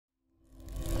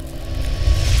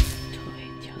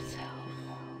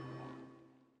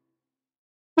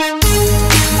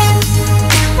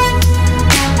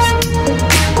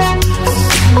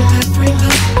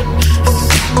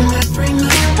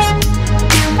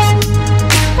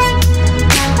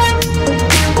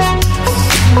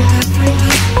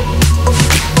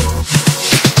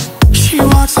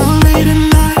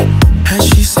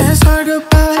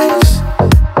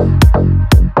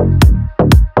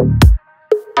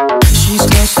She's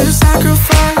close to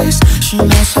sacrifice. She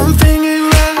knows something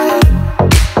ain't right.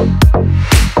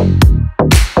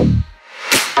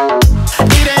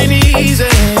 It ain't easy,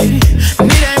 and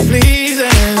it ain't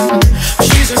pleasing.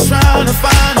 She's just trying to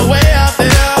find a way out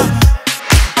there.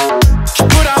 She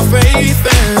put our faith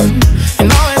in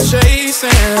always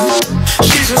chasing.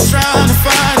 She's just trying to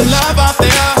find love out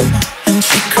there. And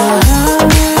she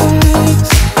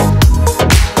cries,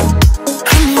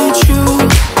 I need you.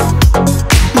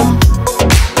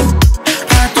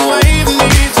 Like the wave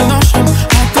needs an ocean,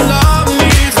 like the love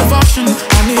needs devotion.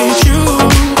 I need you.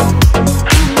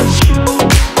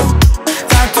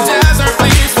 Like the desert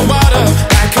needs the water,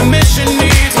 like a mission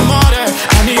needs a mortar.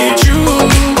 I need you.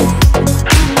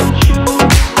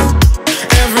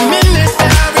 Every minute,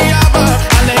 every hour,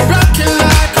 I lay rocking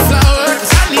like a flower.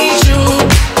 'Cause I need you.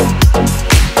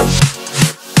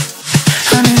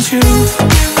 I need you.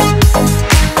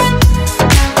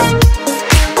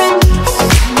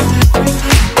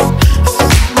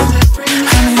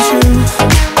 I need you.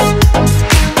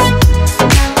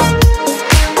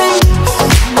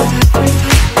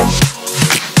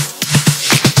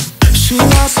 She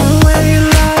lost her way in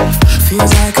life,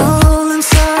 feels like a hole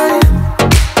inside.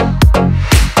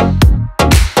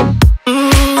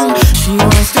 She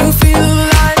wants to feel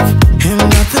alive, and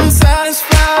nothing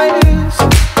satisfies.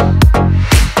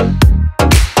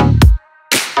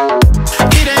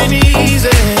 It ain't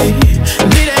easy,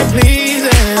 and it ain't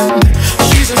pleasing.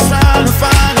 She's just trying to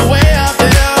find a way out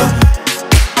there.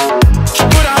 She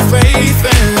put our faith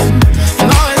in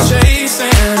always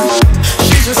chasing.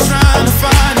 She's just trying to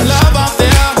find love out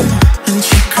there. And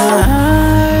she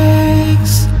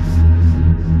cries,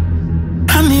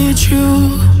 I need you.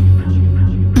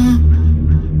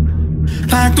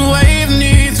 Like the wave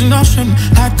needs an ocean,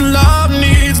 like the love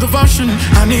needs devotion.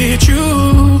 I need you.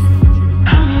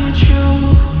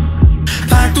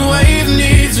 Like the wave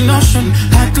needs an ocean,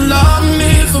 like the love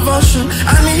needs devotion.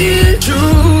 I need you.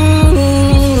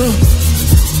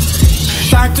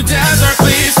 Like the desert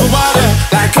needs the water,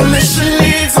 like a mission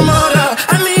needs a motor.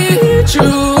 I need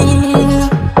you.